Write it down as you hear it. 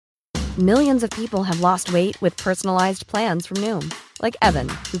Millions of people have lost weight with personalized plans from Noom. Like Evan,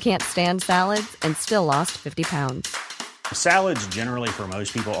 who can't stand salads and still lost 50 pounds. Salads generally for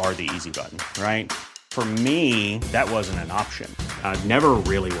most people are the easy button, right? For me, that wasn't an option. I never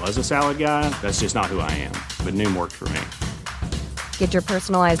really was a salad guy. That's just not who I am. But Noom worked for me. Get your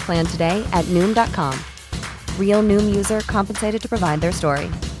personalized plan today at Noom.com. Real Noom user compensated to provide their story.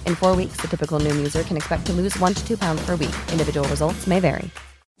 In 4 weeks, the typical Noom user can expect to lose 1 to 2 pounds per week. Individual results may vary.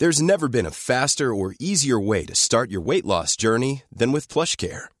 There's never been a faster or easier way to start your weight loss journey than with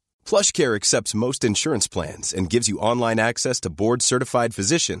PlushCare. PlushCare accepts most insurance plans and gives you online access to board-certified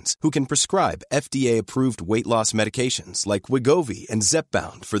physicians who can prescribe FDA-approved weight loss medications like Wegovy and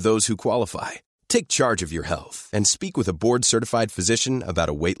Zepbound for those who qualify. Take charge of your health and speak with a board-certified physician about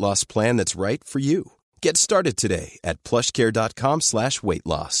a weight loss plan that's right for you. Get started today at plushcare.com/weight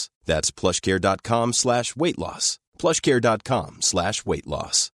loss. That's plushcare.com/weight loss. plushcare.com/weight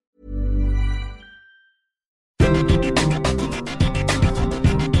loss.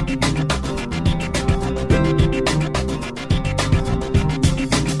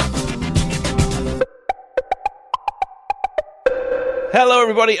 Hello,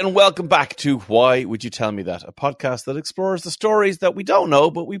 everybody, and welcome back to Why Would You Tell Me That? A podcast that explores the stories that we don't know,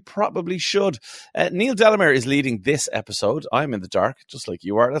 but we probably should. Neil Delamere is leading this episode. I'm in the dark, just like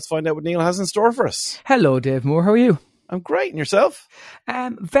you are. Let's find out what Neil has in store for us. Hello, Dave Moore. How are you? I'm great. And yourself?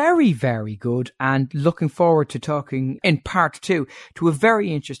 Very, very good. And looking forward to talking in part 2 to a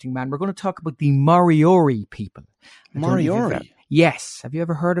very interesting man. We're going to talk about the Moriori people. Moriori? Yes. Have you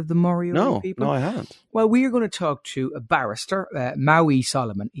ever heard of the Moriori people? No, I haven't. Well, we are going to talk to a barrister, Maui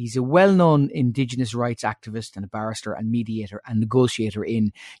Solomon. He's a well-known Indigenous rights activist and a barrister and mediator and negotiator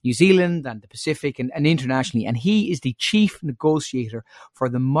in New Zealand and the Pacific and internationally. And he is the chief negotiator for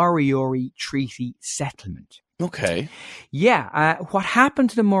the Moriori Treaty Settlement. Okay. Yeah. What happened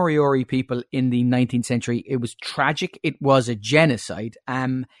to the Moriori people in the 19th century, it was tragic. It was a genocide.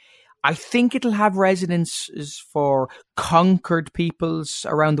 I think it'll have resonances for conquered peoples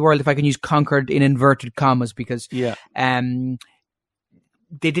around the world, if I can use conquered in inverted commas, because they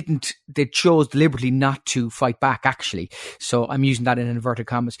chose deliberately not to fight back, actually. So I'm using that in inverted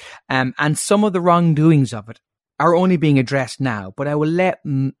commas. And some of the wrongdoings of it are only being addressed now, but I will let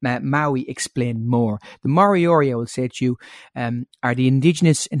Maui explain more. The Moriori, I will say to you, are the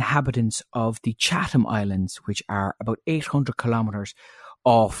indigenous inhabitants of the Chatham Islands, which are about 800 kilometres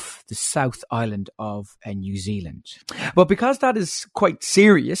off the South Island of New Zealand. But because that is quite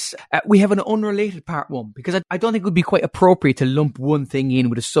serious, we have an unrelated part 1, because I don't think it would be quite appropriate to lump one thing in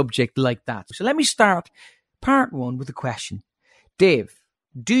with a subject like that. So let me start part 1 with a question. Dave,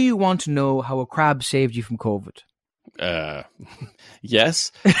 do you want to know how a crab saved you from COVID?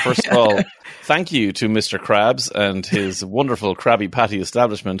 Yes. First of all, thank you to Mr. Krabs and his wonderful Krabby Patty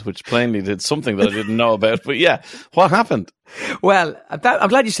establishment, which plainly did something that I didn't know about. But yeah, what happened? Well, I'm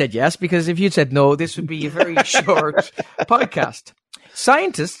glad you said yes, because if you'd said no, this would be a very short podcast.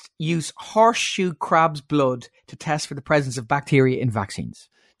 Scientists use horseshoe crab's blood to test for the presence of bacteria in vaccines.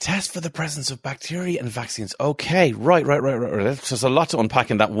 Test for the presence of bacteria in vaccines. Okay, right. There's a lot to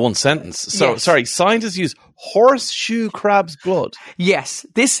unpack in that one sentence. So, yes. Sorry, scientists use horseshoe crab's blood. Yes.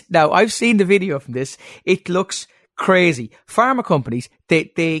 Now, I've seen the video from this. It looks crazy. Pharma companies,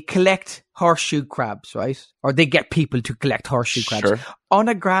 they collect horseshoe crabs, right? Or they get people to collect horseshoe crabs on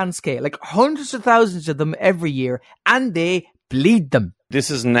a grand scale, like hundreds of thousands of them every year, and they bleed them. This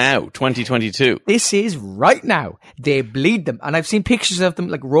is now, 2022. This is right now. They bleed them. And I've seen pictures of them,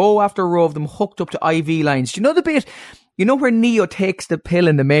 like row after row of them hooked up to IV lines. Do you know the bit, you know where Neo takes the pill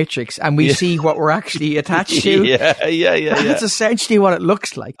in the Matrix and we see what we're actually attached to? Yeah. That's essentially what it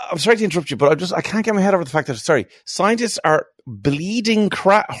looks like. I'm sorry to interrupt you, but I can't get my head over the fact that, scientists are bleeding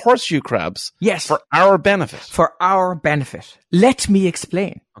horseshoe crabs. Yes. For our benefit. For our benefit. Let me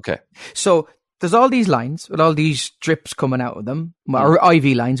explain. Okay. So, there's all these lines with all these drips coming out of them, or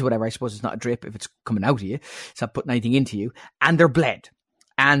IV lines, whatever. I suppose it's not a drip if it's coming out of you. It's not putting anything into you. And they're bled.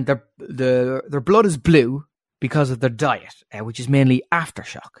 And their blood is blue because of their diet, which is mainly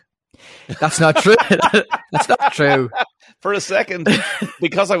aftershock. That's not true. That's not true. For a second,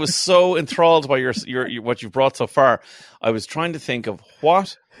 because I was so enthralled by your what you've brought so far, I was trying to think of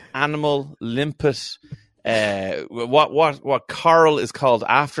what animal limpet... what coral is called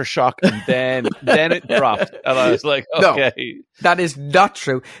aftershock, and then it dropped, and I was like, okay, no, that is not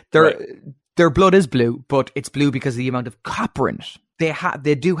true. Their blood is blue, but it's blue because of the amount of copper in it.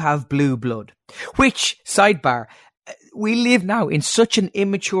 They do have blue blood. Which, sidebar, we live now in such an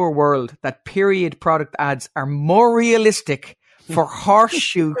immature world that period product ads are more realistic for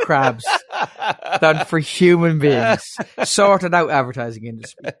horseshoe crabs than for human beings. Sort it out, advertising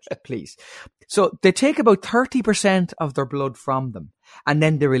industry, please. So they take about 30% of their blood from them, and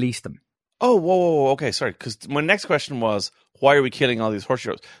then they release them. Oh, whoa. Okay, sorry. Because my next question was, why are we killing all these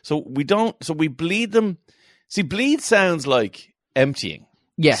horseshoe crabs? So we bleed them. See, bleed sounds like emptying.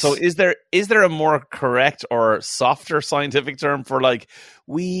 Yes. So is there a more correct or softer scientific term for like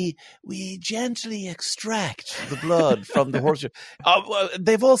we gently extract the blood from the horseshoe? Well,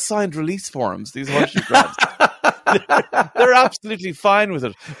 they've all signed release forms, these horseshoe crabs. They're absolutely fine with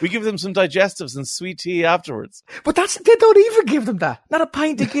it. We give them some digestives and sweet tea afterwards. But they don't even give them that. Not a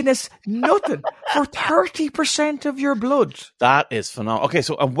pint of Guinness, nothing. For 30% of your blood. That is phenomenal. Okay,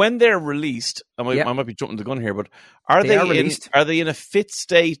 so and when they're released, I might be jumping the gun here, but are they in a fit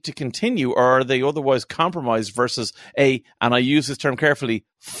state to continue, or are they otherwise compromised versus and I use this term carefully,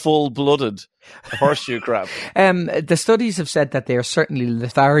 full-blooded horseshoe crab? The studies have said that they are certainly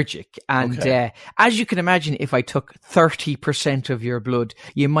lethargic. And as you can imagine, if I took 30% of your blood,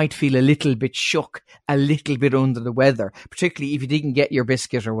 you might feel a little bit shook, a little bit under the weather, particularly if you didn't get your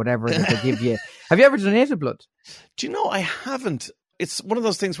biscuit or whatever that they give you. Have you ever donated blood? Do you know, I haven't. It's one of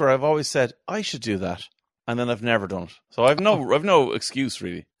those things where I've always said, I should do that. And then I've never done it. So I've no excuse,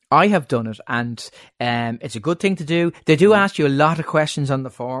 really. I have done it, and it's a good thing to do. They do ask you a lot of questions on the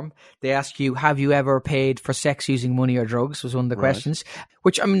form. They ask you, have you ever paid for sex using money or drugs, was one of the questions,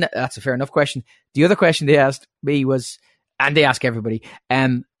 which, I mean, that's a fair enough question. The other question they asked me was, and they ask everybody,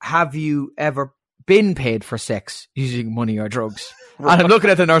 have you ever been paid for sex using money or drugs? Right. And I'm looking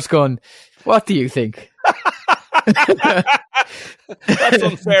at the nurse going, what do you think? That's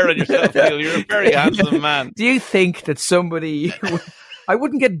unfair on yourself, Neil. You're a very handsome man. Do you think that somebody... I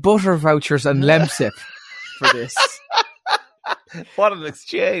wouldn't get butter vouchers and Lemsip for this. What an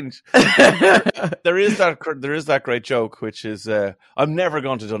exchange. There is that great joke, which is, I'm never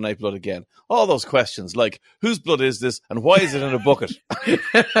going to donate blood again. All those questions, like, whose blood is this and why is it in a bucket?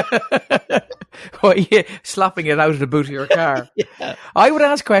 Well, yeah, slapping it out of the boot of your car. Yeah. I would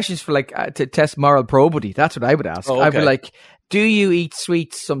ask questions for, like, to test moral probity. That's what I would ask. I'd be like, do you eat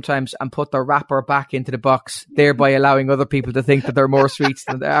sweets sometimes and put the wrapper back into the box, thereby allowing other people to think that there are more sweets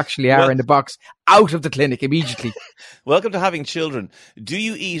than there actually are in the box? Out of the clinic immediately. Welcome to having children. Do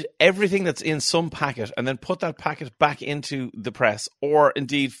you eat everything that's in some packet and then put that packet back into the press, or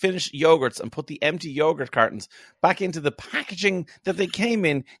indeed finish yogurts and put the empty yogurt cartons back into the packaging that they came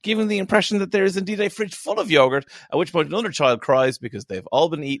in, giving the impression that there is indeed a fridge full of yogurt, at which point another child cries because they've all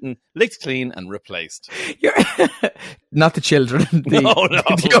been eaten, licked clean and replaced? Not the children, the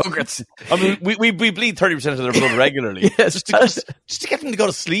yogurts. I mean, we bleed 30% of their blood regularly. Yes. just to get them to go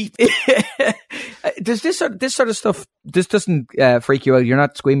to sleep. Does this sort of stuff, this doesn't freak you out? You're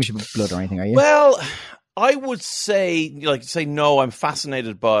not squeamish about blood or anything, are you? Well, I would say no, I'm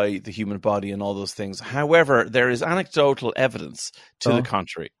fascinated by the human body and all those things. However, there is anecdotal evidence to the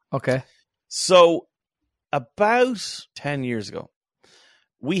contrary. Okay. So about 10 years ago,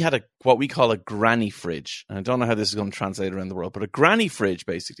 we had what we call a granny fridge. And I don't know how this is going to translate around the world, but a granny fridge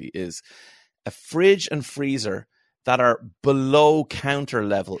basically is a fridge and freezer that are below counter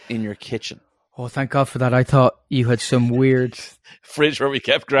level in your kitchen. Oh, thank God for that. I thought you had some weird fridge where we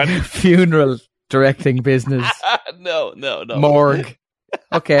kept granny funeral directing business. No. Morgue.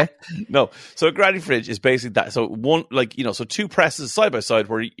 Okay. No. So a granny fridge is basically that. So one, so two presses side by side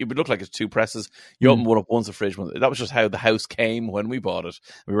where it would look like it's two presses. You open one up, one's a fridge. That was just how the house came when we bought it.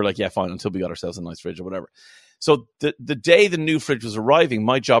 We were like, yeah, fine, until we got ourselves a nice fridge or whatever. So the day the new fridge was arriving,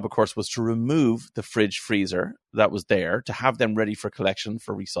 my job, of course, was to remove the fridge freezer that was there, to have them ready for collection,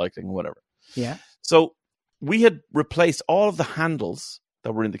 for recycling, whatever. Yeah. So we had replaced all of the handles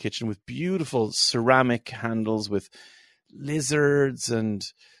that were in the kitchen with beautiful ceramic handles with lizards and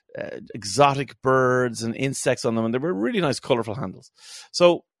exotic birds and insects on them, and they were really nice, colorful handles.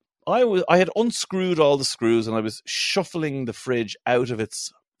 So I had unscrewed all the screws, and I was shuffling the fridge out of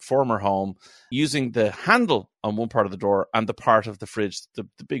its former home using the handle on one part of the door and the part of the fridge, the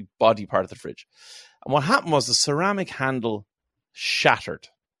big body part of the fridge. And what happened was the ceramic handle shattered.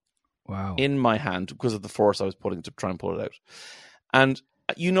 Wow. In my hand because of the force I was putting to try and pull it out. And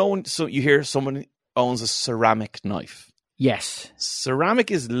so you hear someone owns a ceramic knife. Yes. Ceramic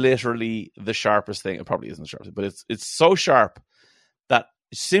is literally the sharpest thing. It probably isn't the sharpest, but it's so sharp that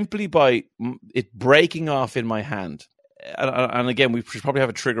simply by it breaking off in my hand, and again, we should probably have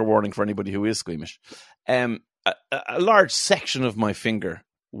a trigger warning for anybody who is squeamish. A large section of my finger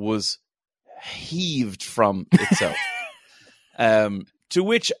was heaved from itself. To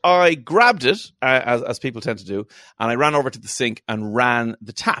which I grabbed it, as people tend to do, and I ran over to the sink and ran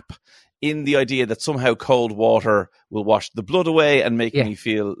the tap in the idea that somehow cold water will wash the blood away and make me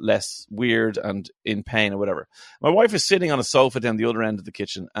feel less weird and in pain or whatever. My wife is sitting on a sofa down the other end of the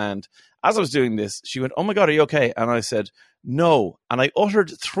kitchen, and as I was doing this, she went, "Oh my God, are you okay?" And I said, "No." And I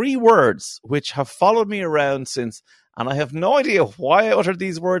uttered 3 words which have followed me around since, and I have no idea why I uttered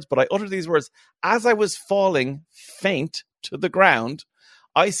these words, but I uttered these words as I was falling faint to the ground.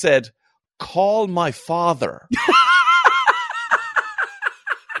 I said, "Call my father."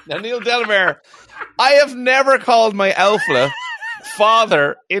 Now, Neil Delamere, I have never called my alpha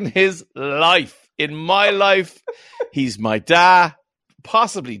father in his life. In my life, he's my dad,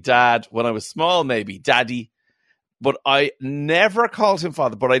 possibly dad. When I was small, maybe daddy. But I never called him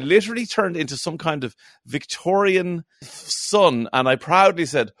father. But I literally turned into some kind of Victorian son, and I proudly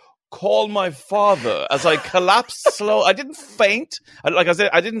said, "Call my father," as I collapsed slow. I didn't faint. Like I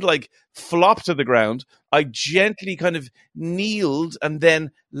said, I didn't like flop to the ground. I gently kind of kneeled and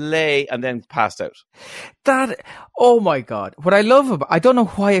then lay and then passed out. Oh my God. What I love about, I don't know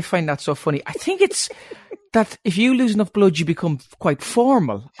why I find that so funny. I think it's that if you lose enough blood, you become quite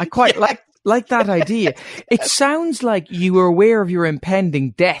formal. I quite like that idea. It sounds like you were aware of your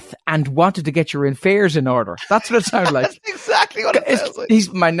impending death and wanted to get your affairs in order. That's what it sounds like. That's exactly what it sounds like.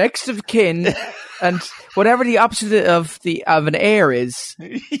 He's my next of kin, and whatever the opposite of an heir is,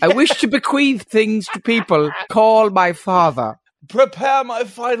 I wish to bequeath things to people. Call my father. Prepare my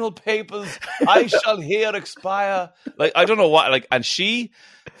final papers. I shall here expire. Like, I don't know what. Like, and she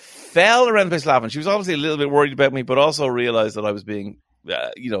fell around the place laughing. She was obviously a little bit worried about me, but also realized that I was being,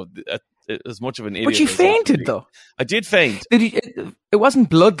 as much of an idiot. But you fainted, though. I did faint. It wasn't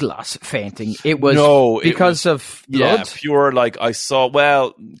blood loss fainting. It was because of blood. Yeah, pure. Like I saw.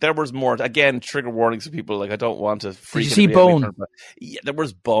 Well, there was more. Again, trigger warnings for people. Like I don't want to freak. Did you see bone? Yeah, there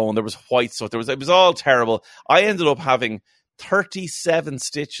was bone. There was white stuff. It was all terrible. I ended up having 37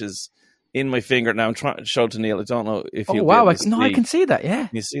 stitches in my finger. Now I'm trying to show to Neil. I don't know if you. Oh wow! I can see that. Yeah,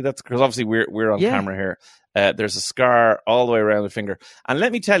 you see that's because obviously we're on camera here. There's a scar all the way around the finger, and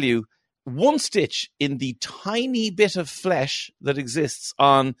let me tell you. One stitch in the tiny bit of flesh that exists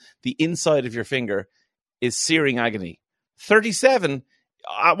on the inside of your finger is searing agony. 37,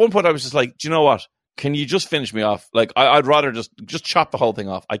 at one point I was just like, do you know what? Can you just finish me off? Like, I'd rather just chop the whole thing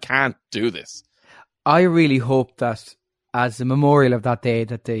off. I can't do this. I really hope that as a memorial of that day,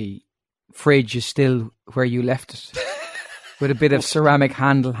 that the fridge is still where you left it. With a bit of ceramic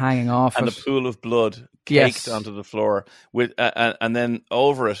handle hanging off and it. a pool of blood caked onto the floor. With and then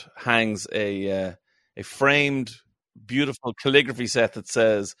over it hangs a framed, beautiful calligraphy set that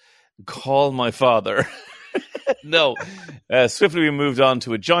says, "Call my father." No. Swiftly we moved on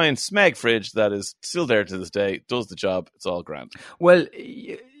to a giant Smeg fridge that is still there to this day. Does the job. It's all grand. Well,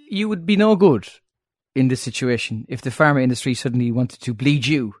 you would be no good in this situation if the pharma industry suddenly wanted to bleed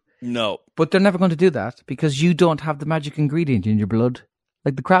you. No. But they're never going to do that because you don't have the magic ingredient in your blood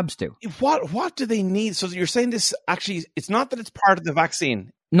like the crabs do. What do they need? So you're saying this actually, it's not that it's part of the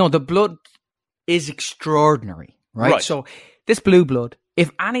vaccine. No, the blood is extraordinary, right? So this blue blood, if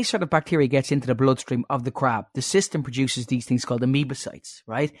any sort of bacteria gets into the bloodstream of the crab, the system produces these things called amoebocytes,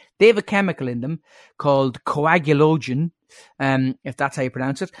 right? They have a chemical in them called coagulogen, if that's how you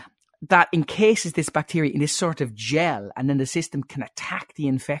pronounce it, that encases this bacteria in this sort of gel, and then the system can attack the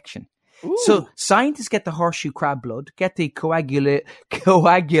infection. Ooh. So scientists get the horseshoe crab blood, get the coagulogen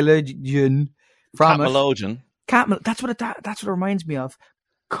from Catmalogen. it. That's what it reminds me of.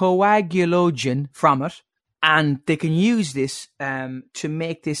 Coagulogen from it, and they can use this to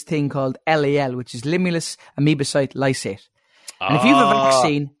make this thing called LAL, which is limulus amoebocyte lysate. And if you have a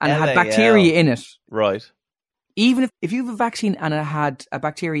vaccine and it had bacteria in it, right? Even if you have a vaccine and it had a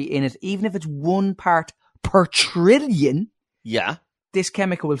bacteria in it, even if it's 1 part per trillion, this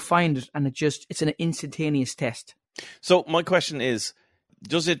chemical will find it, and it's an instantaneous test. So my question is,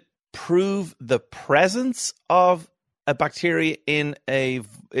 does it prove the presence of a bacteria in a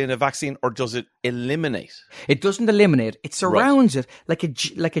vaccine, or does it eliminate? It doesn't eliminate. It surrounds it like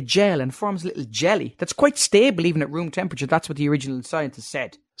a gel and forms a little jelly that's quite stable even at room temperature. That's what the original scientists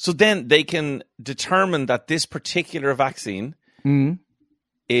said. So then they can determine that this particular vaccine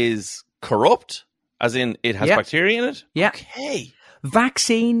is corrupt, as in it has bacteria in it? Yeah. Okay.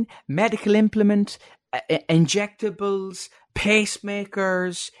 Vaccine, medical implement, injectables,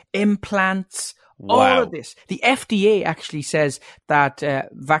 pacemakers, implants, all of this. The FDA actually says that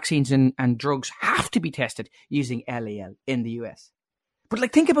vaccines and drugs have to be tested using LAL in the US.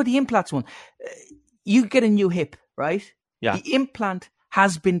 But think about the implants one. You get a new hip, right? Yeah. The implant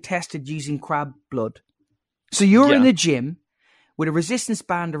has been tested using crab blood. So you're in the gym with a resistance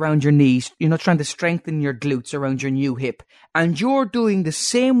band around your knees, trying to strengthen your glutes around your new hip, and you're doing the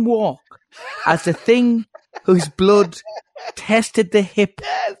same walk as the thing whose blood tested the hip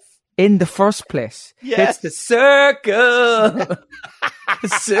in the first place. Yes. It's the circle. The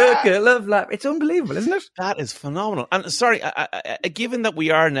circle of life. It's unbelievable, isn't it? That is phenomenal. And sorry, given that we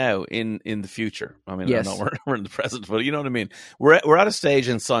are now in the future, I mean, yes. I know we're in the present, but you know what I mean? We're at a stage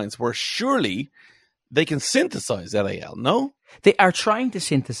in science where surely they can synthesize LAL, no? They are trying to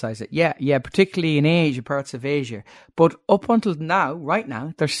synthesize it. Yeah, particularly in Asia, parts of Asia. But up until now, right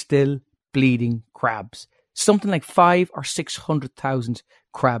now, they're still bleeding crabs. Something like 500,000 or 600,000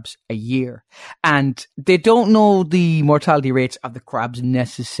 crabs a year. And they don't know the mortality rates of the crabs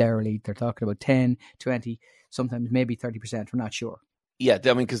necessarily. They're talking about 10, 20, sometimes maybe 30%. We're not sure. Yeah,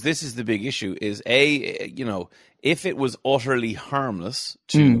 I mean, because this is the big issue is if it was utterly harmless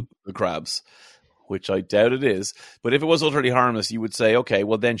to the crabs, which I doubt it is, but if it was utterly harmless, you would say, okay,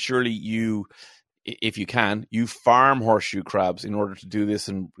 well then surely if you can, you farm horseshoe crabs in order to do this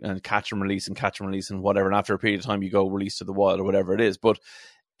and catch and release and whatever. And after a period of time, you go release to the wild or whatever it is. But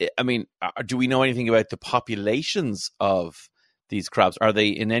I mean, do we know anything about the populations of these crabs? Are they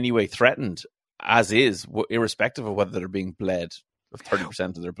in any way threatened as is, irrespective of whether they're being bled of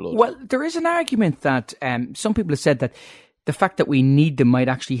 30% of their blood? Well, there is an argument that some people have said that the fact that we need them might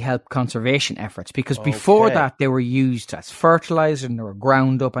actually help conservation efforts, because before that they were used as fertilizer and they were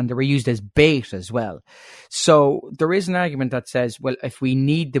ground up and they were used as bait as well. So there is an argument that says, well, if we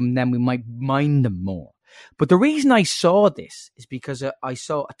need them, then we might mind them more. But the reason I saw this is because I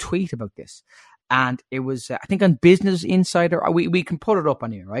saw a tweet about this, and it was, I think, on Business Insider. We can put it up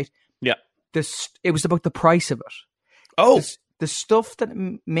on here, right? Yeah. It was about the price of it. Oh. The stuff that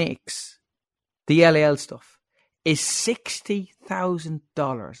makes the LAL stuff is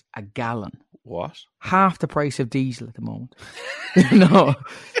 $60,000 a gallon. What? Half the price of diesel at the moment. No.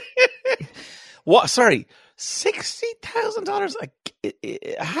 What? Sorry,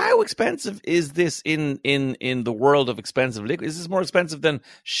 $60,000. How expensive is this in the world of expensive liquid? Is this more expensive than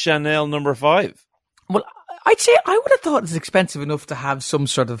Chanel No. 5? Well, I'd say I would have thought it's expensive enough to have some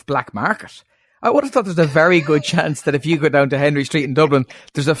sort of black market. I would have thought there's a very good chance that if you go down to Henry Street in Dublin,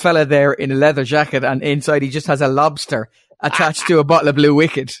 there's a fella there in a leather jacket and inside he just has a lobster attached to a bottle of Blue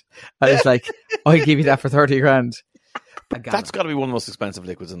Wicked. And it's like, I'll give you that for 30 grand. That's got to be one of the most expensive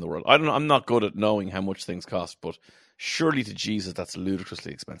liquids in the world. I don't know. I'm not good at knowing how much things cost, but surely to Jesus, that's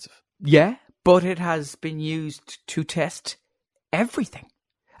ludicrously expensive. Yeah, but it has been used to test everything.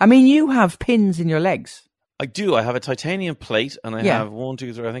 I mean, you have pins in your legs. I do. I have a titanium plate, and I have 1,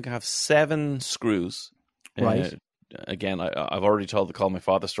 2, 3. I think I have 7 screws. Right. Again, I've already told the Call My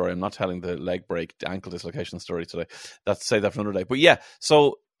Father story. I'm not telling the leg break, ankle dislocation story today. That's save that for another day. But yeah,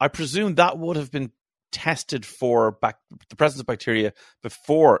 so I presume that would have been tested for the presence of bacteria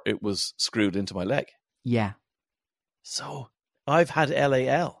before it was screwed into my leg. Yeah. So I've had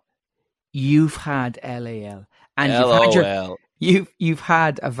LAL. You've had LAL, and LOL. you've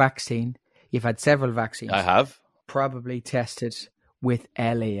had a vaccine. You've had several vaccines. I have. Probably tested with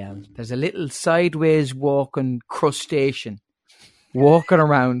LAL. There's a little sideways walking crustacean walking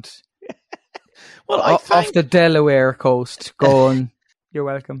around off the Delaware coast going, you're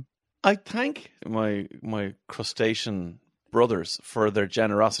welcome. I thank my crustacean brothers for their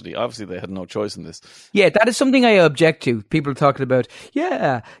generosity. Obviously, they had no choice in this. Yeah, that is something I object to. People are talking about,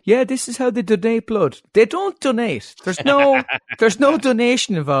 yeah, this is how they donate blood. They don't donate. There's no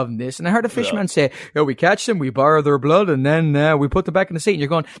donation involved in this. And I heard a fisherman say, we catch them, we borrow their blood, and then we put them back in the sea. And you're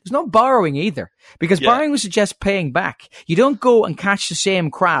going, there's no borrowing either. Because borrowing would suggest paying back. You don't go and catch the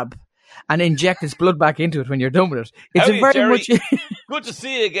same crab and inject its blood back into it when you're done with it. It's Jerry? Good to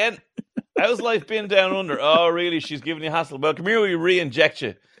see you again. How's life been down under? Oh, really? She's giving you hassle. Well, come here, we re-inject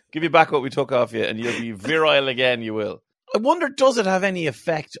you. Give you back what we took off you, and you'll be virile again, you will. I wonder, does it have any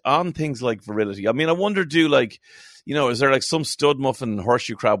effect on things like virility? I mean, I wonder, is there like some stud muffin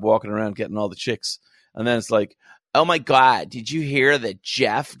horseshoe crab walking around getting all the chicks? And then it's like, oh my God, did you hear that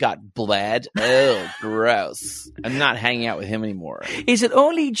Jeff got bled? Oh, gross. I'm not hanging out with him anymore. Is it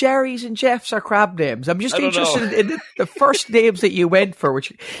only Jerry's and Jeff's are crab names? I'm just interested in the first names that you went for,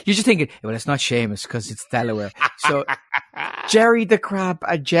 which you're just thinking, well, it's not Seamus because it's Delaware. So Jerry the crab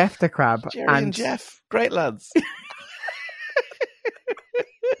and Jeff the crab. Jerry and Jeff. Great lads.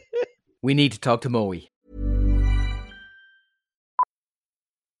 We need to talk to Moe.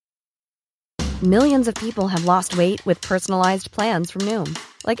 Millions of people have lost weight with personalized plans from Noom.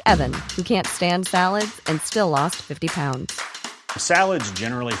 Like Evan, who can't stand salads and still lost 50 pounds. Salads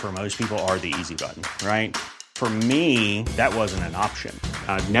generally for most people are the easy button, right? For me, that wasn't an option.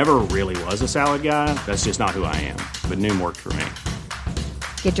 I never really was a salad guy. That's just not who I am. But Noom worked for me.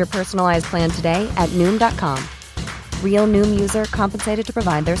 Get your personalized plan today at Noom.com. Real Noom user compensated to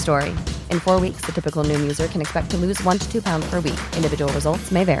provide their story. In 4 weeks, the typical Noom user can expect to lose 1 to 2 pounds per week. Individual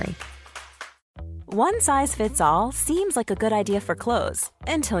results may vary. One size fits all seems like a good idea for clothes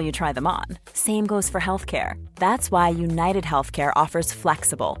until you try them on. Same goes for healthcare. That's why United Healthcare offers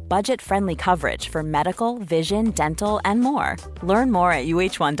flexible, budget-friendly coverage for medical, vision, dental, and more. Learn more at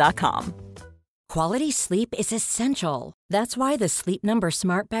uh1.com. Quality sleep is essential. That's why the Sleep Number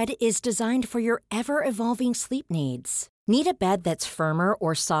Smart Bed is designed for your ever-evolving sleep needs. Need a bed that's firmer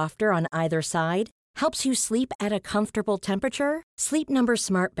or softer on either side? Helps you sleep at a comfortable temperature? Sleep Number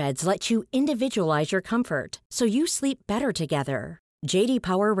Smart Beds let you individualize your comfort, so you sleep better together. J.D.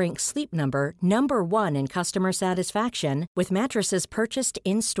 Power ranks Sleep Number number 1 in customer satisfaction with mattresses purchased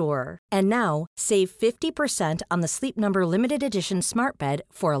in-store. And now, save 50% on the Sleep Number Limited Edition Smart Bed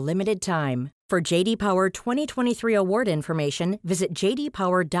for a limited time. For J.D. Power 2023 award information, visit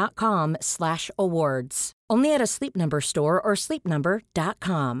jdpower.com/awards. Only at a Sleep Number store or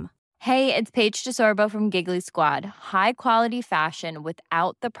sleepnumber.com. Hey, it's Paige DeSorbo from Giggly Squad. High quality fashion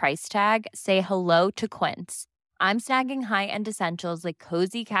without the price tag. Say hello to Quince. I'm snagging high-end essentials like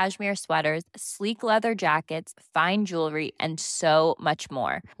cozy cashmere sweaters, sleek leather jackets, fine jewelry, and so much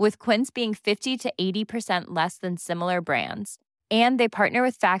more. With Quince being 50 to 80% less than similar brands. And they partner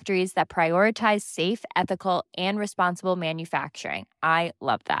with factories that prioritize safe, ethical, and responsible manufacturing. I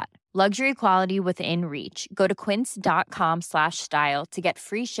love that. Luxury quality within reach. Go to quince.com/style to get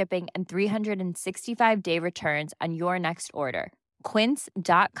free shipping and 365-day returns on your next order.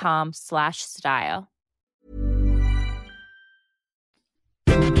 Quince.com/style.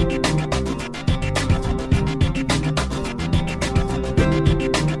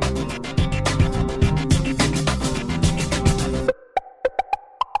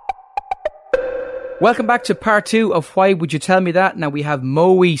 Welcome back to part 2 of Why Would You Tell Me That? Now we have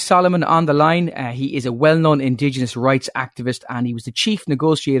Moe Solomon on the line. He is a well-known Indigenous rights activist and he was the chief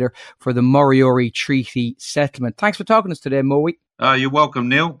negotiator for the Moriori Treaty settlement. Thanks for talking to us today, Moe. You're welcome,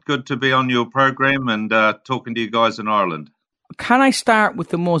 Neil. Good to be on your program and talking to you guys in Ireland. Can I start with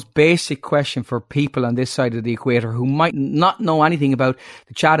the most basic question for people on this side of the equator who might not know anything about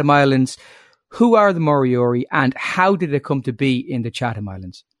the Chatham Islands? Who are the Moriori and how did they come to be in the Chatham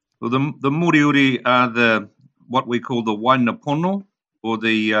Islands? Well, the Moriori are what we call the Wainapono, or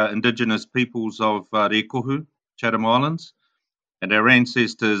the indigenous peoples of Rekuhu, Chatham Islands. And our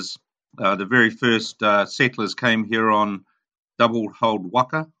ancestors, the very first settlers, came here on double-hulled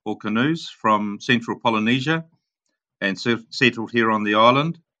waka, or canoes, from central Polynesia and settled here on the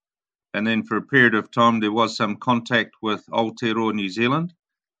island. And then for a period of time, there was some contact with Aotearoa, New Zealand.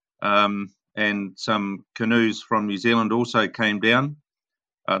 And some canoes from New Zealand also came down.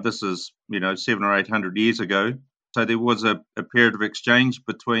 This is, 700 or 800 years ago. So there was a period of exchange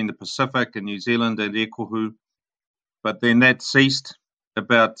between the Pacific and New Zealand and Rekuhu. But then that ceased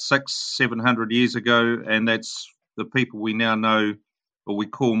about 600-700 years ago. And that's the people we now know, or we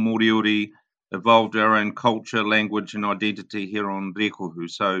call Moriori, evolved our own culture, language and identity here on Rekuhu.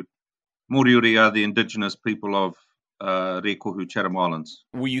 So Moriori are the indigenous people of Rekuhu, Chatham Islands.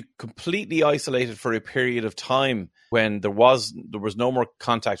 Were you completely isolated for a period of time when there was no more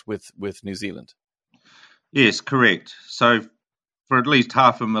contact with New Zealand? Yes, correct. So for at least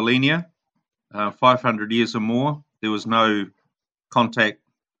half a millennia, 500 years or more, there was no contact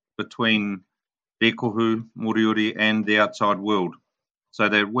between Rekuhu, Moriori and the outside world. So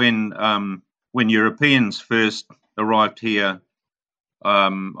that when Europeans first arrived here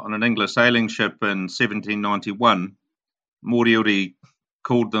on an English sailing ship in 1791, Moriori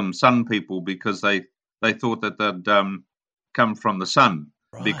called them sun people because they thought that they'd come from the sun.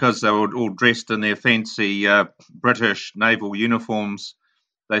 Right. Because they were all dressed in their fancy British naval uniforms.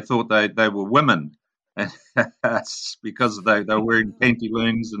 They thought they were women because they were wearing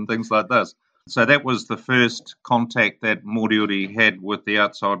pantaloons and things like this. So that was the first contact that Moriori had with the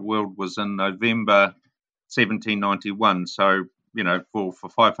outside world, was in November 1791. So, for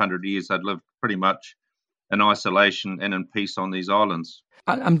 500 years, they'd lived pretty much in isolation and in peace on these islands.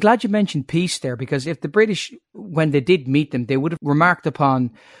 I'm glad you mentioned peace there, because if the British, when they did meet them, they would have remarked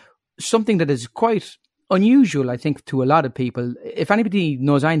upon something that is quite unusual, I think, to a lot of people. If anybody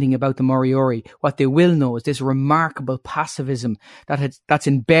knows anything about the Moriori, what they will know is this remarkable pacifism that's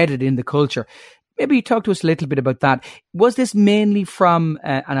embedded in the culture. Maybe you talk to us a little bit about that. Was this mainly from,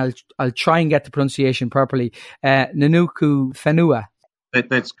 and I'll try and get the pronunciation properly, Nanuku Whenua?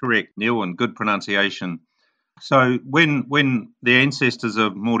 That's correct, Neil, and good pronunciation. So when the ancestors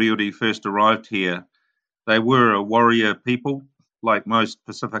of Moriori first arrived here, they were a warrior people, like most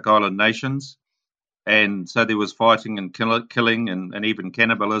Pacific Island nations. And so there was fighting and killing and even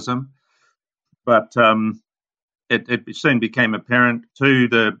cannibalism. But it soon became apparent to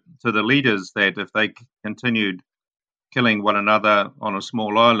the leaders that if they continued killing one another on a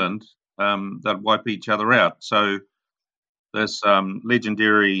small island, they'd wipe each other out. So this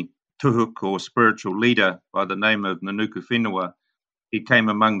legendary tuhuk or spiritual leader by the name of Nanuku Whenua, he came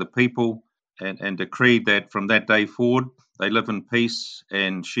among the people and decreed that from that day forward they live in peace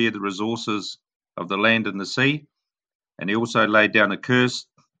and share the resources of the land and the sea. And he also laid down a curse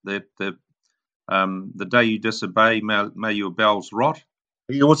that the day you disobey, may your bowels rot.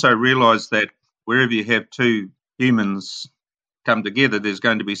 He also realized that wherever you have two humans come together, there's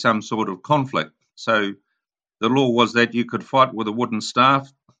going to be some sort of conflict. So the law was that you could fight with a wooden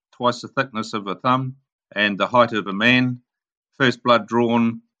staff, twice the thickness of a thumb and the height of a man. First blood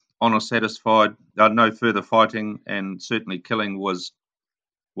drawn, honour satisfied, no further fighting, and certainly killing was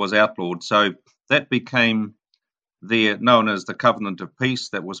outlawed. So that became known as the Covenant of Peace,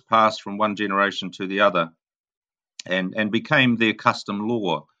 that was passed from one generation to the other and became their custom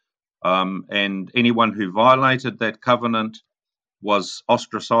law. And anyone who violated that covenant was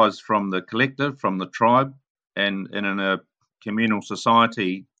ostracized from the collective, from the tribe, and in a communal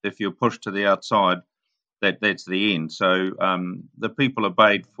society, if you're pushed to the outside, that's the end. So the people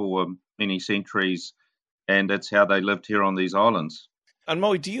obeyed for many centuries, and that's how they lived here on these islands. And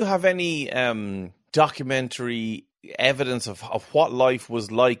Moe, do you have any documentary evidence of what life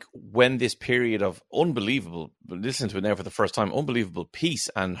was like when this period of unbelievable, listen to it now for the first time, unbelievable peace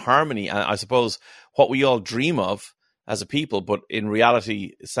and harmony, and I suppose what we all dream of as a people, but in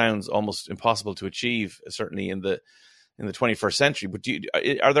reality sounds almost impossible to achieve, certainly in the 21st century. But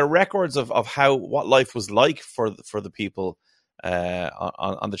are there records of what life was like for the people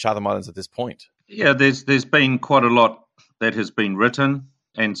on the Chatham Islands at this point? Yeah, there's been quite a lot that has been written,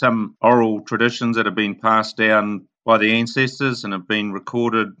 and some oral traditions that have been passed down by the ancestors and have been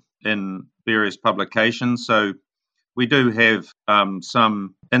recorded in various publications. So we do have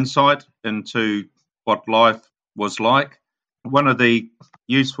some insight into what life was like. One of the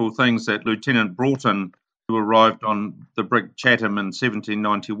useful things that Lieutenant Broughton, who arrived on the brig Chatham in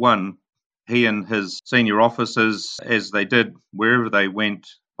 1791, he and his senior officers, as they did wherever they went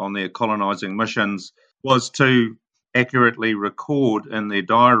on their colonising missions, was to accurately record in their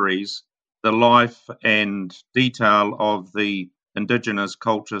diaries the life and detail of the indigenous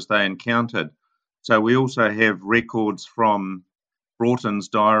cultures they encountered. So we also have records from Broughton's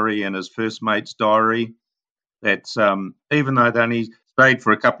diary and his first mate's diary that even though they only stayed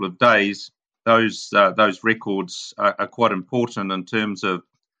for a couple of days, those records are quite important in terms of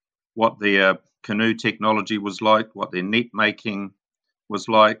what their canoe technology was like, what their net making was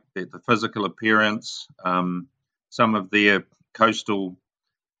like, the physical appearance, some of their coastal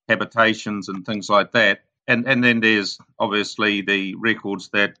habitations and things like that. And then there's obviously the records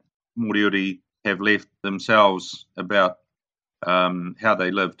that Moriori have left themselves about how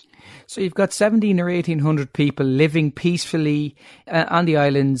they lived. So you've got 17 or 1800 people living peacefully on the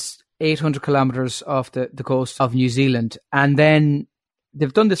islands, 800 kilometres off the coast of New Zealand. And then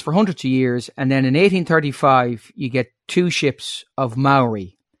they've done this for hundreds of years. And then in 1835, you get two ships of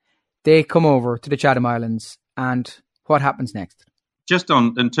Maori. They come over to the Chatham Islands. And what happens next? Just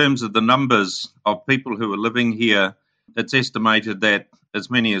in terms of the numbers of people who are living here, it's estimated that as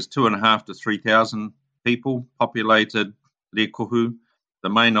many as 2,500 to 3,000 people populated Rekohu, the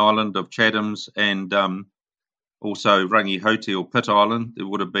main island of Chatham's, and also Rangihauti or Pitt Island. There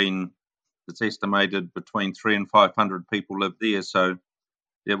would have been, it's estimated, between 300 and 500 people lived there. So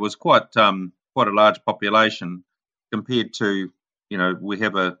it was quite a large population compared to, we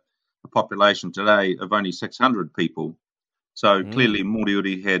have a population today of only 600 people. So clearly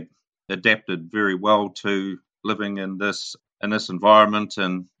Moriori had adapted very well to living in this environment,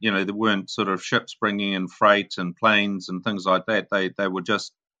 and there weren't sort of ships bringing in freight and planes and things like that. They were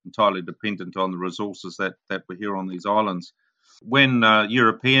just entirely dependent on the resources that were here on these islands. When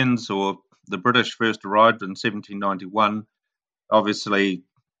Europeans or the British first arrived in 1791, obviously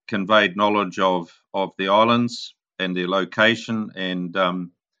conveyed knowledge of the islands and their location, and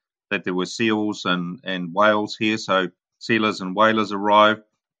that there were seals and whales here. So sealers and whalers arrived,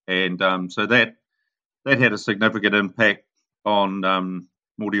 and so that had a significant impact on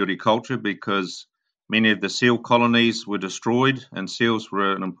Moriori culture, because many of the seal colonies were destroyed, and seals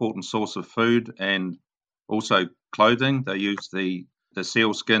were an important source of food and also clothing. They used the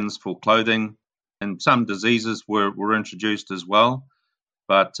seal skins for clothing, and some diseases were introduced as well,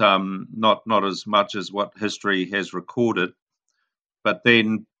 but not as much as what history has recorded. But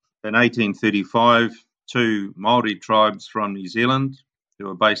then in 1835, two Māori tribes from New Zealand who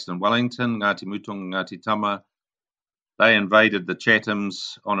were based in Wellington, Ngāti Mutung and Ngāti Tama, they invaded the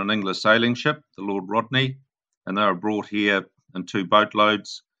Chathams on an English sailing ship, the Lord Rodney, and they were brought here in 2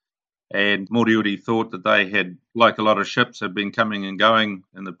 boatloads. And Moriori thought that they had, like a lot of ships, had been coming and going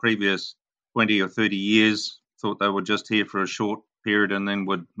in the previous 20 or 30 years, thought they were just here for a short period and then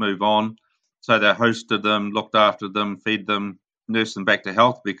would move on. So they hosted them, looked after them, fed them, nursed them back to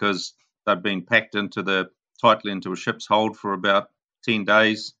health, because they'd been packed tightly into a ship's hold for about 10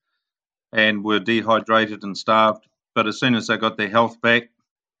 days and were dehydrated and starved. But as soon as they got their health back,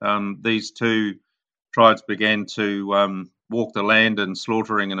 these 2 tribes began to walk the land and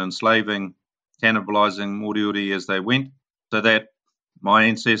slaughtering and enslaving, cannibalizing Moriori as they went. So that my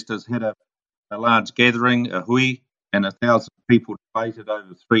ancestors had a large gathering, a hui, and 1,000 people debated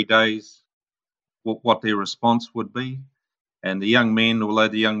over 3 days what their response would be. And the young men, although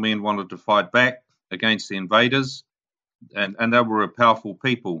the young men wanted to fight back against the invaders, and they were a powerful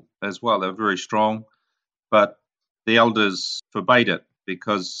people as well, they were very strong, but the elders forbade it,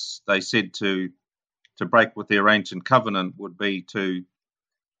 because they said to break with their ancient covenant would be to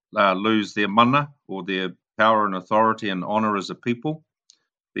lose their mana, or their power and authority and honour as a people,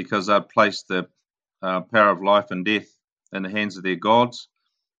 because they'd placed the power of life and death in the hands of their gods.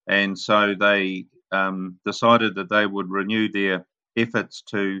 And so they decided that they would renew their efforts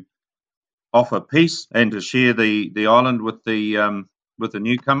to offer peace and to share the island with the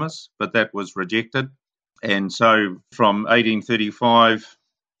newcomers, but that was rejected. And so from 1835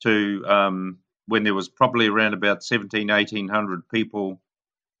 to when there was probably around about 1,800 people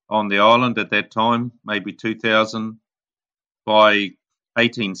on the island at that time, maybe 2,000, by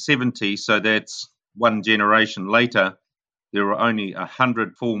 1870, so that's one generation later, there were only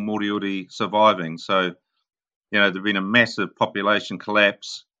 100 full Moriori surviving. So, there'd been a massive population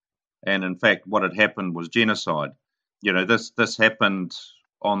collapse, and in fact, what had happened was genocide. This happened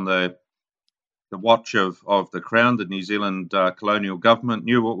on the watch of the Crown. The New Zealand colonial government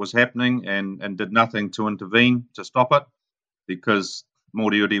knew what was happening and did nothing to intervene to stop it, because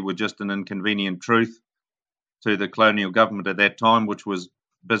Moriori were just an inconvenient truth to the colonial government at that time, which was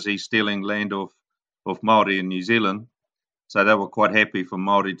busy stealing land off Māori in New Zealand. So they were quite happy for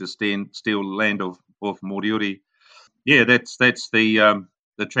Māori to steal land off Moriori. Yeah, that's the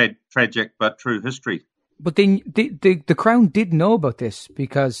tragic but true history. But then the Crown did know about this,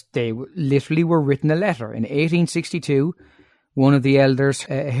 because they literally were written a letter. In 1862, one of the elders,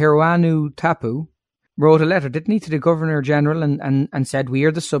 Hiruanu Tapu, wrote a letter, didn't he, to the Governor-General and said, we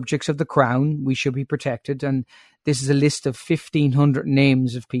are the subjects of the Crown, we should be protected. And this is a list of 1,500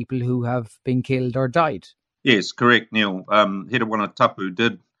 names of people who have been killed or died. Yes, correct, Neil. Hiruanu Tapu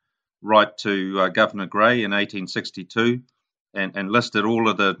did write to Governor Grey in 1862 and listed all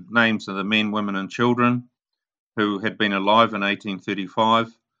of the names of the men, women and children who had been alive in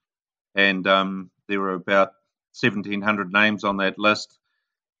 1835. And there were about 1,700 names on that list.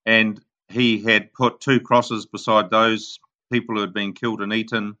 And he had put 2 crosses beside those people who had been killed and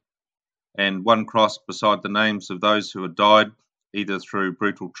eaten, and 1 cross beside the names of those who had died, either through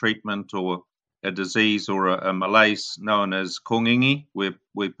brutal treatment or a disease or a malaise known as kongingi,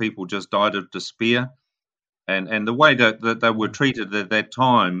 where people just died of despair. And the way that they were treated at that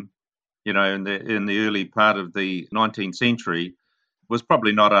time, in the early part of the 19th century, was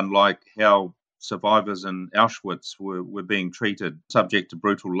probably not unlike how survivors in Auschwitz were being treated, subject to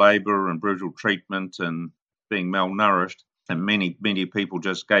brutal labour and brutal treatment and being malnourished. And many, many people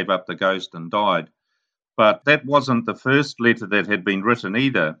just gave up the ghost and died. But that wasn't the first letter that had been written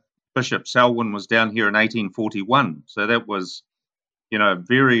either. Bishop Selwyn was down here in 1841. So that was, a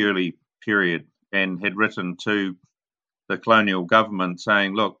very early period, and had written to the colonial government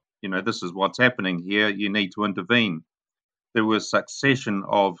saying, look, this is what's happening here. You need to intervene. There was a succession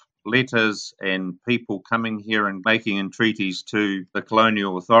of letters and people coming here and making entreaties to the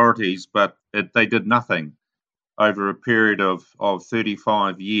colonial authorities, but they did nothing. Over a period of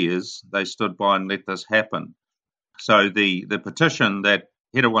 35 years, they stood by and let this happen. So the petition that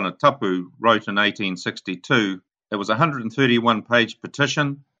Hiruanu Tapu wrote in 1862, it was a 131-page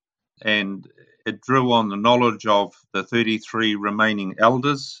petition, and it drew on the knowledge of the 33 remaining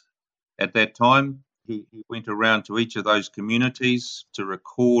elders at that time. He went around to each of those communities to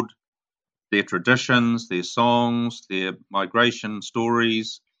record their traditions, their songs, their migration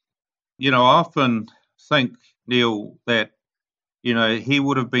stories. I often think, Neil, that, he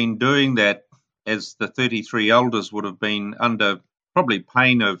would have been doing that as the 33 elders would have been under probably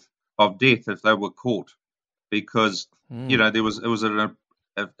pain of death if they were caught, because, it was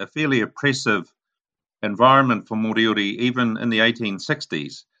a fairly oppressive environment for Moriori, even in the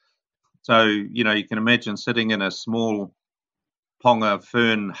 1860s. So, you can imagine sitting in a small ponga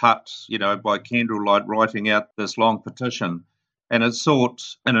fern hut, by candlelight, writing out this long petition. And it sought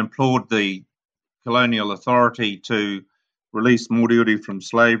and implored the colonial authority to release Moriori from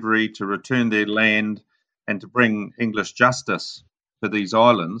slavery, to return their land, and to bring English justice to these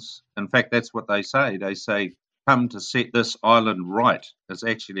islands. In fact, that's what they say. They say, "Come to set this island right," is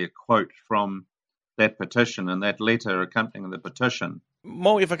actually a quote from that petition and that letter accompanying the petition.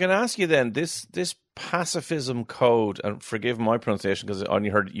 Mo, if I can ask you then, this pacifism code, and forgive my pronunciation because I only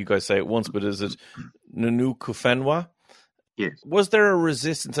heard you guys say it once, but is it Nunu Kufenwa? Yes. Was there a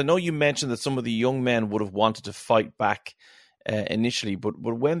resistance? I know you mentioned that some of the young men would have wanted to fight back initially, but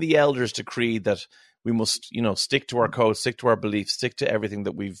when the elders decreed that we must, stick to our code, stick to our beliefs, stick to everything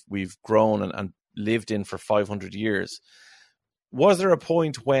that we've grown and lived in for 500 years, was there a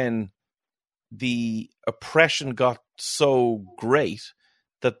point when the oppression got so great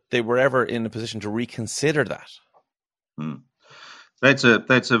that they were ever in a position to reconsider that? That's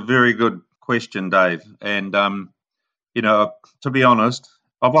a very good question, Dave. And to be honest,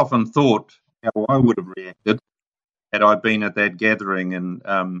 I've often thought how I would have reacted had I been at that gathering in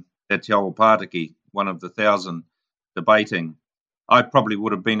at Te Awa, one of the 1,000 debating. I probably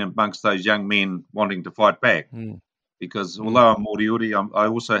would have been amongst those young men wanting to fight back. Because although I'm Moriori, I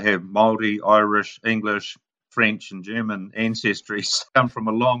also have Māori, Irish, English, French, and German ancestry. Come from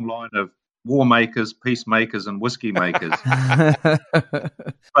a long line of war makers, peacemakers, and whiskey makers.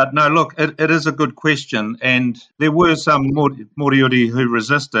 But no, look, it is a good question, and there were some Moriori who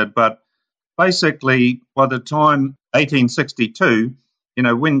resisted, but basically by the time 1862,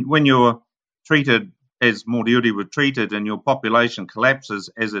 when you're treated as Moriori were treated and your population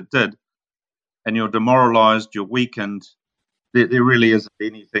collapses as it did, and you're demoralised, you're weakened, there really isn't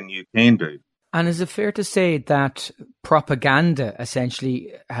anything you can do. And is it fair to say that propaganda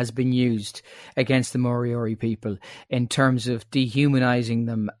essentially has been used against the Moriori people in terms of dehumanizing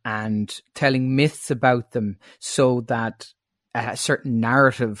them and telling myths about them so that a certain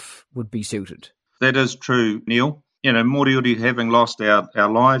narrative would be suited? That is true, Neil. Moriori having lost our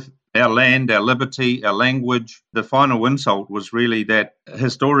life, our land, our liberty, our language, the final insult was really that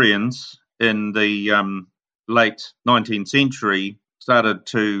historians in the late 19th century started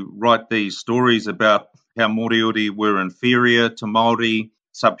to write these stories about how Moriori were inferior to Māori,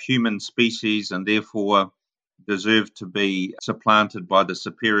 subhuman species, and therefore deserved to be supplanted by the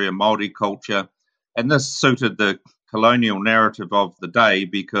superior Māori culture. And this suited the colonial narrative of the day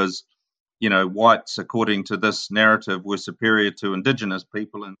because, whites, according to this narrative, were superior to Indigenous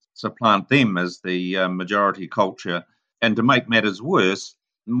people and supplant them as the majority culture. And to make matters worse,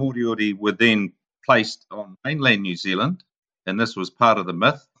 Moriori were then placed on mainland New Zealand, and this was part of the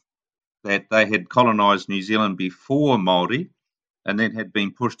myth that they had colonised New Zealand before Māori and then had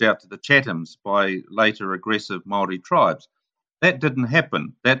been pushed out to the Chathams by later aggressive Māori tribes. That didn't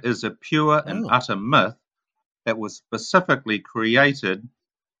happen. That is a pure and utter myth that was specifically created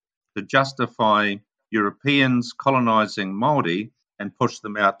to justify Europeans colonising Māori and push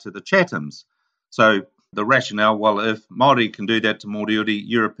them out to the Chathams. So the rationale, well, if Māori can do that to Moriori,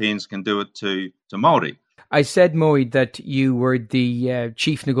 Europeans can do it to Māori. I said, Moe, that you were the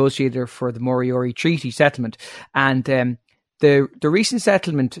chief negotiator for the Moriori Treaty settlement. And the recent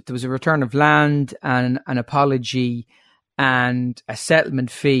settlement, there was a return of land and an apology and a settlement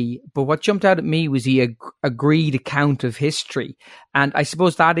fee. But what jumped out at me was the agreed account of history. And I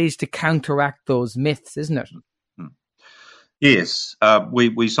suppose that is to counteract those myths, isn't it? Yes.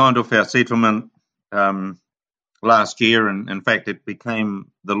 We signed off our settlement last year, and in fact, it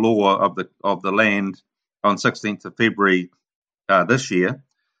became the law of the land on 16th of February this year.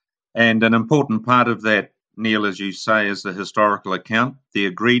 And an important part of that, Neil, as you say, is the historical account, the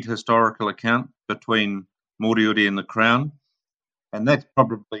agreed historical account between Moriori and the Crown. And that's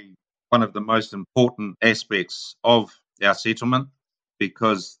probably one of the most important aspects of our settlement,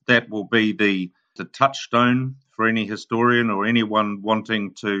 because that will be the touchstone for any historian or anyone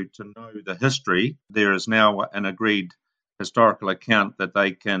wanting to know the history. There is now an agreed historical account that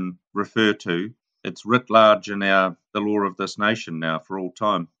they can refer to. It's writ large in the law of this nation now for all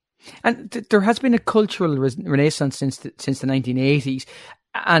time. And there has been a cultural renaissance since the 1980s.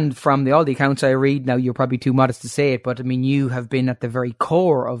 And from all the accounts I read, now you're probably too modest to say it, but I mean, you have been at the very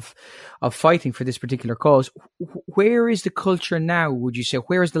core of fighting for this particular cause. Where is the culture now, would you say?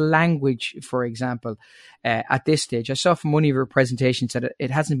 Where is the language, for example, at this stage? I saw from one of your presentations that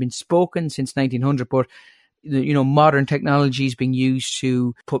it hasn't been spoken since 1900, but modern technology is being used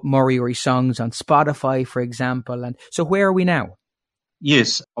to put Moriori songs on Spotify, for example. And so where are we now?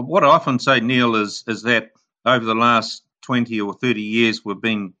 Yes. What I often say, Neil, is that over the last 20 or 30 years, we've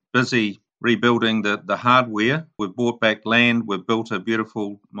been busy rebuilding the hardware. We've bought back land. We've built a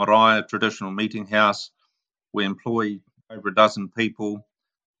beautiful marae, traditional meeting house. We employ over a dozen people.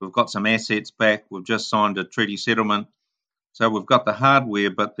 We've got some assets back. We've just signed a treaty settlement. So we've got the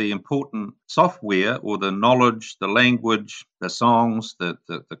hardware, but the important software or the knowledge, the language, the songs, the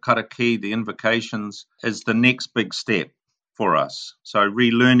karakia, the invocations is the next big step for us. So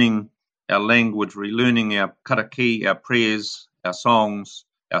relearning our language, relearning our karakia, our prayers, our songs,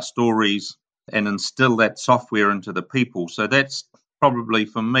 our stories, and instill that software into the people. So that's probably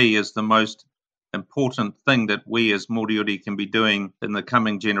for me is the most important thing that we as Moriori can be doing in the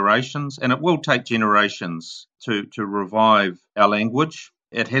coming generations. And it will take generations to revive our language.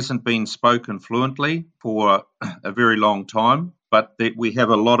 It hasn't been spoken fluently for a very long time, but we have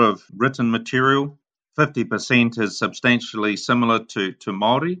a lot of written material. 50% is substantially similar to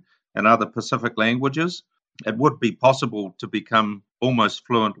Māori and other Pacific languages. It would be possible to become almost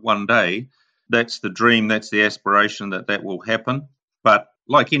fluent one day. That's the dream, that's the aspiration that will happen. But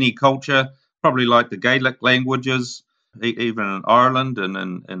like any culture, probably like the Gaelic languages, even in Ireland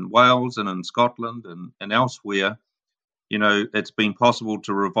and in Wales and in Scotland and elsewhere, it's been possible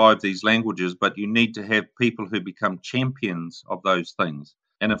to revive these languages, but you need to have people who become champions of those things.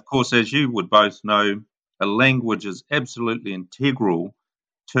 And of course, as you would both know, a language is absolutely integral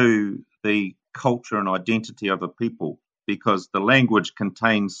to the culture and identity of a people because the language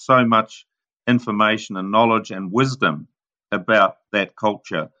contains so much information and knowledge and wisdom about that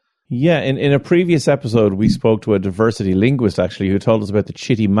culture. Yeah, in a previous episode, we spoke to a diversity linguist, actually, who told us about the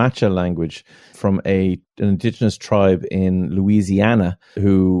Chitimacha language from an indigenous tribe in Louisiana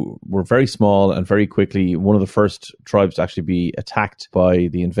who were very small and very quickly one of the first tribes to actually be attacked by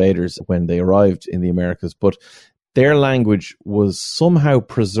the invaders when they arrived in the Americas. But their language was somehow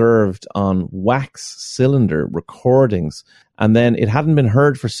preserved on wax cylinder recordings. And then it hadn't been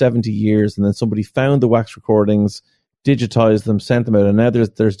heard for 70 years. And then somebody found the wax recordings, digitized them, sent them out. And now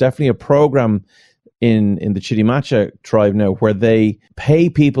there's definitely a program in the Chitimacha tribe now where they pay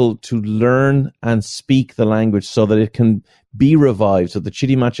people to learn and speak the language so that it can be revived, so the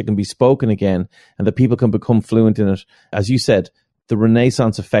Chitimacha can be spoken again and the people can become fluent in it. As you said, the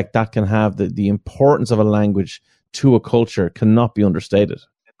Renaissance effect that can have, the importance of a language to a culture cannot be understated.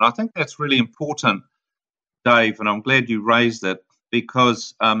 I think that's really important, Dave, and I'm glad you raised it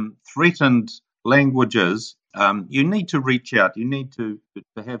because threatened languages, you need to reach out. You need to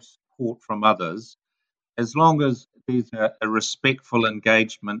have support from others as long as there's a respectful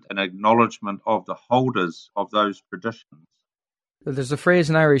engagement and acknowledgement of the holders of those traditions. Well, there's a phrase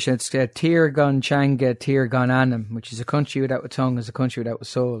in Irish, and it's Tir gan changa, tir gan anam, which is a country without a tongue is a country without a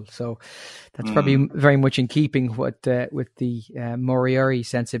soul. So that's probably very much in keeping with the Moriori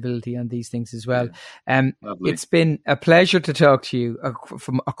sensibility on these things as well. It's been a pleasure to talk to you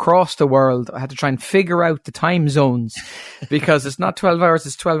from across the world. I had to try and figure out the time zones because it's not 12 hours,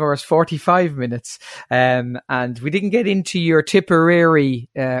 it's 12 hours, 45 minutes. And we didn't get into your Tipperary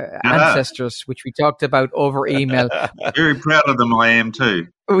ancestors, which we talked about over email. Very proud of them. I am too.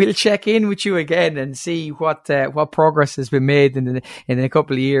 We'll check in with you again and see what progress has been made in a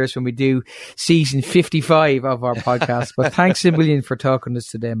couple of years when we do season 55 of our podcast. But thanks a million for talking to us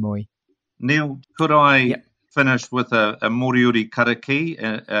today, Moi. Neil, could I finish with a Moriori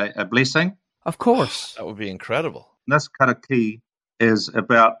karakia, a blessing? Of course. That would be incredible. This karakia is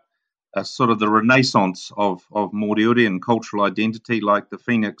about sort of the renaissance of Moriori and cultural identity, like the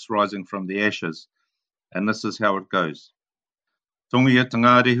phoenix rising from the ashes. And this is how it goes. Tongi e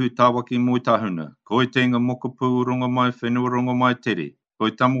tanga rehu tawa ki moi tahuna. Koi tenga mokapu runga mai whenua runga mai tere. Koi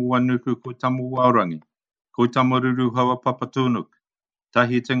tamu wanuku, koi tamu waurangi. Koi tamaruru hawa papatunuk.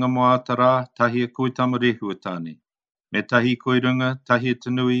 Tahi tenga moa tara, tahi e koi tamarehu atane. Me tahi koi runga, tahi e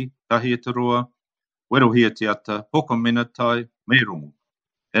tanui, tahi e taroa. Werohia te ata, hoko mena tai, me rongo.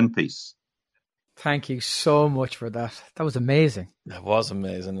 In peace. Thank you so much for that. That was amazing. That was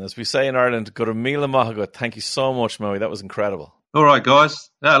amazing. As we say in Ireland, go to Mila Mahagot. Thank you so much, Moe. That was incredible. All right, guys.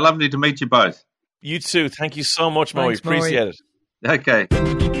 Lovely to meet you both. You too. Thank you so much, Moe. Appreciate it. Okay.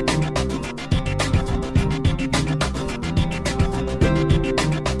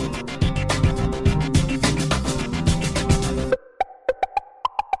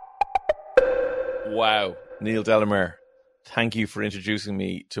 Wow. Neil Delamere, thank you for introducing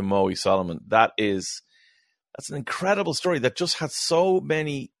me to Moe Solomon. That's an incredible story that just had so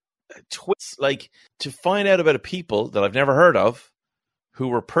many twists. Like, to find out about a people that I've never heard of who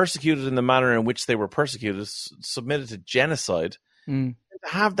were persecuted in the manner in which they were persecuted, submitted to genocide, to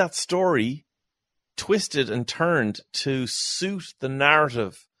have that story twisted and turned to suit the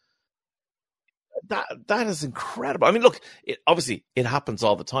narrative. That is incredible. I mean, look, obviously it happens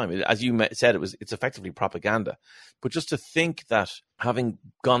all the time. As you said, it's effectively propaganda. But just to think that having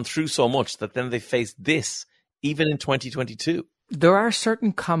gone through so much, that then they face this, even in 2022. There are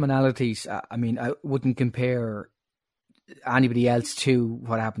certain commonalities. I mean, I wouldn't compare anybody else to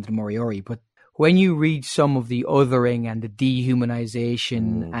what happened to the Moriori, but when you read some of the othering and the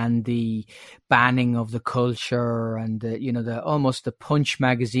dehumanization and the banning of the culture and the almost the Punch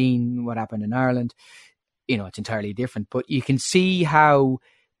magazine, what happened in Ireland, it's entirely different. But you can see how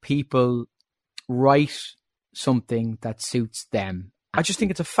people write something that suits them. I just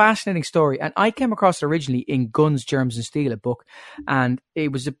think it's a fascinating story, and I came across it originally in Guns, Germs and Steel, a book, and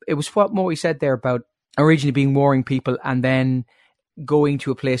it was what Maury said there about originally being warring people and then going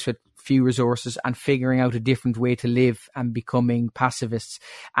to a place with few resources and figuring out a different way to live and becoming pacifists.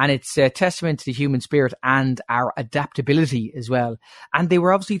 And it's a testament to the human spirit and our adaptability as well. And they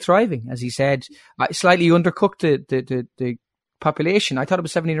were obviously thriving, as he said. Slightly undercooked the population. I thought it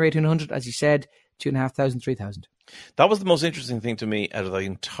was 17 or 1800, as he said, 2,500, 3,000. That was the most interesting thing to me out of the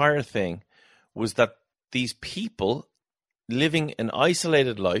entire thing, was that these people living an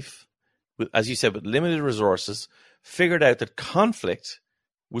isolated life, with, as you said, with limited resources, figured out that conflict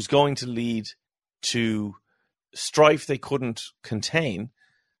was going to lead to strife they couldn't contain.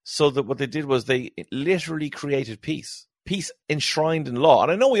 So that what they did was they literally created peace enshrined in law.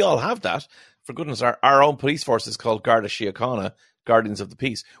 And I know we all have that. For goodness, our own police force is called Garda Síochána, Guardians of the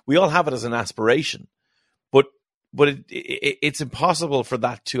Peace. We all have it as an aspiration, but it's impossible for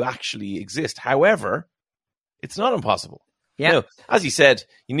that to actually exist. However, it's not impossible. Yeah. As you said,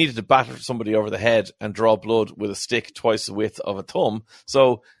 you needed to batter somebody over the head and draw blood with a stick twice the width of a thumb.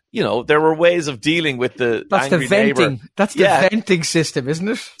 So, there were ways of dealing with the angry venting. neighbor. That's the venting system, isn't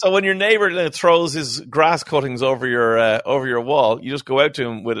it? So when your neighbor throws his grass cuttings over your wall, you just go out to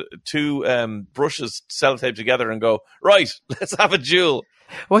him with two brushes sellotaped together and go, right, let's have a duel.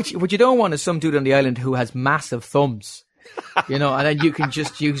 What you don't want is some dude on the island who has massive thumbs, and then you can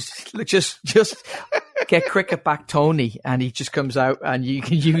just get cricket back Tony, and he just comes out, and you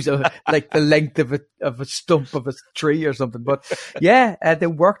can use the length of a stump of a tree or something. But they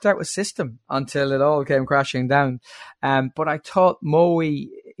worked out a system until it all came crashing down. But I thought Moe,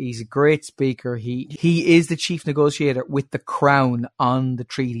 he's a great speaker. He is the chief negotiator with the Crown on the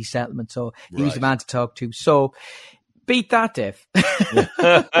treaty settlement, so he's the man to talk to. So. Beat that, Dave.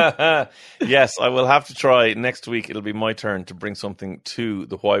 Yes, I will have to try. Next week, it'll be my turn to bring something to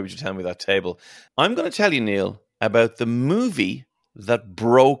the Why Would You Tell Me That table. I'm going to tell you, Neil, about the movie that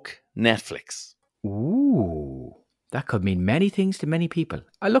broke Netflix. Ooh, that could mean many things to many people.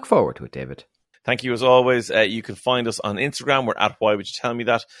 I look forward to it, David. Thank you as always. You can find us on Instagram. We're at Why Would You Tell Me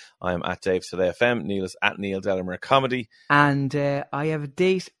That? I am at Dave Today FM. Neil is at Neil Delamere Comedy. And I have a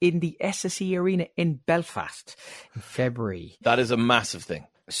date in the SSE Arena in Belfast in February. That is a massive thing.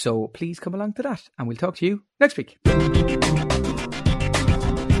 So please come along to that, and we'll talk to you next week.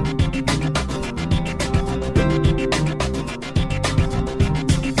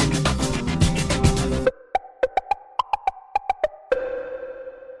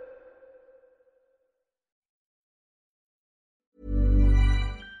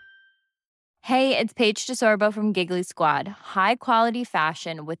 Hey, it's Paige DeSorbo from Giggly Squad. High quality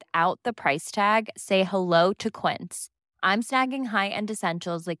fashion without the price tag. Say hello to Quince. I'm snagging high-end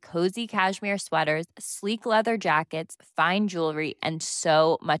essentials like cozy cashmere sweaters, sleek leather jackets, fine jewelry, and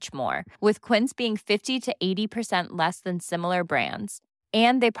so much more. With Quince being 50 to 80% less than similar brands.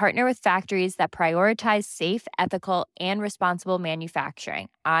 And they partner with factories that prioritize safe, ethical, and responsible manufacturing.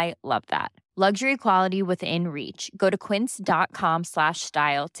 I love that. Luxury quality within reach. Go to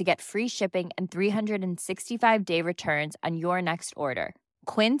quince.com/style to get free shipping and 365-day returns on your next order.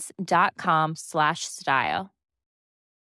 Quince.com/style.